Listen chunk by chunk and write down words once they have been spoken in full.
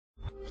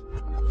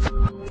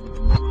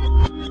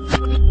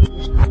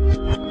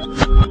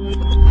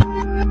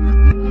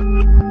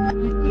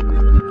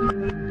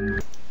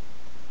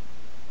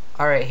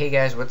Alright, hey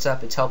guys, what's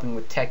up? It's Helping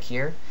with Tech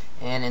here,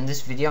 and in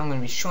this video I'm going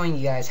to be showing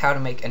you guys how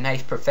to make a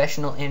nice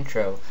professional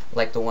intro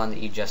like the one that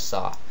you just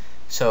saw.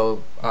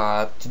 So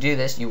to do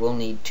this you will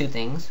need two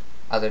things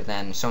other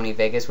than Sony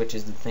Vegas, which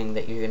is the thing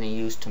that you're going to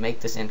use to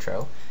make this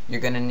intro.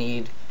 You're going to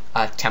need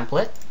a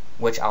template,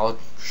 which I'll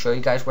show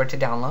you guys where to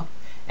download,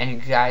 and you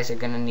guys are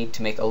going to need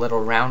to make a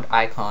little round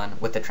icon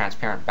with a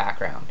transparent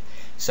background.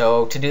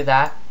 So to do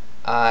that,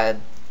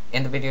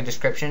 in the video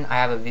description I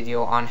have a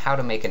video on how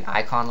to make an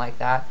icon like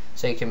that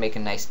so you can make a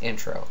nice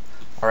intro.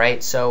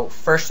 Alright, so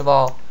first of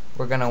all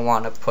we're going to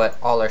want to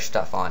put all our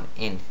stuff on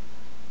in.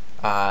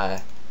 We're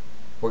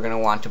going to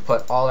want to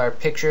put all our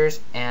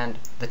pictures and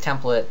the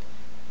template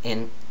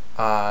in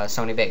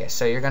Sony Vegas.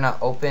 So you're going to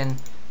open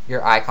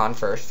your icon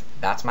first,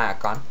 that's my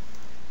icon,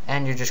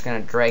 and you're just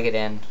going to drag it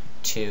in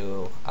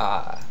to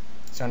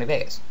Sony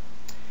Vegas.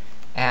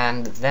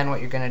 And then what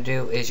you're going to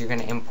do is you're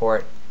going to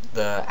import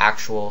the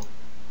actual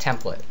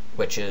template,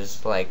 which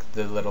is like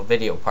the little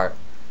video part.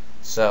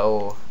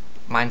 So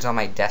mine's on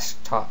my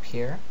desktop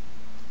here.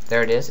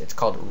 There it is. It's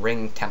called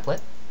Ring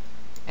Template,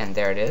 and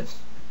there it is.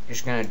 You're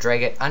just going to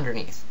drag it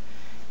underneath.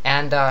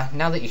 And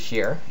now that you're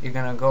here, you're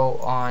going to go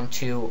on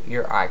to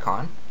your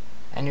icon,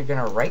 and you're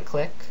going to right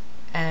click,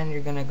 and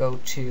you're going to go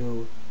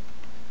to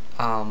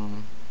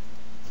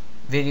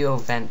Video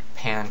Vent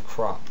Pan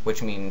Crop,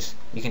 which means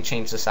you can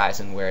change the size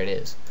and where it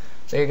is.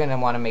 So you're going to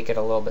want to make it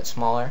a little bit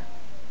smaller,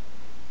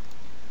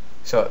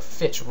 so it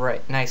fits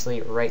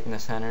nicely right in the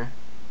center,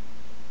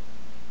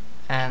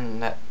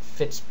 and that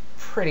fits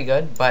pretty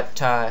good,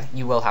 but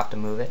you will have to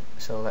move it,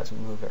 so let's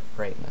move it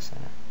right in the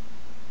center.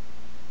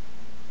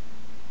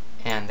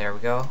 And there we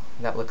go,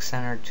 that looks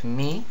centered to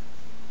me.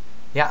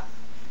 Yeah,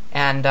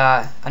 and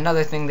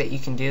another thing that you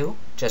can do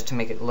just to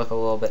make it look a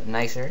little bit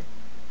nicer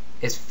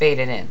is fade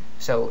it in.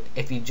 So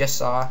if you just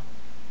saw,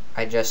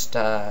 I just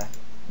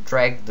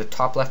dragged the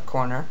top left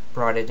corner,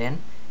 brought it in,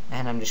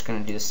 and I'm just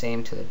going to do the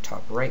same to the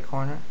top right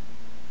corner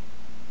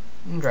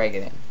and drag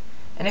it in.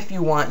 And if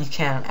you want, you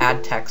can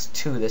add text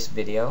to this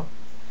video,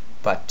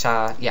 but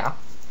yeah.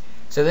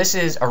 So this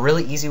is a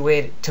really easy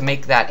way to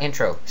make that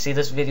intro. See,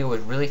 this video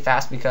was really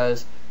fast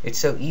because it's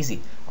so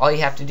easy. All you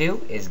have to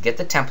do is get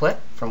the template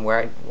from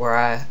where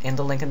I in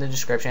the link in the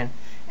description,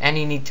 and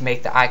you need to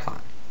make the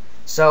icon.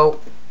 So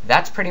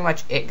that's pretty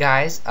much it,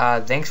 guys.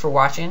 Thanks for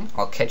watching.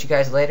 I'll catch you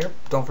guys later.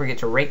 Don't forget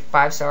to rate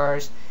 5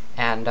 stars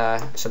and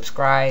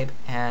subscribe,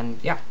 and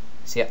yeah,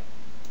 see ya.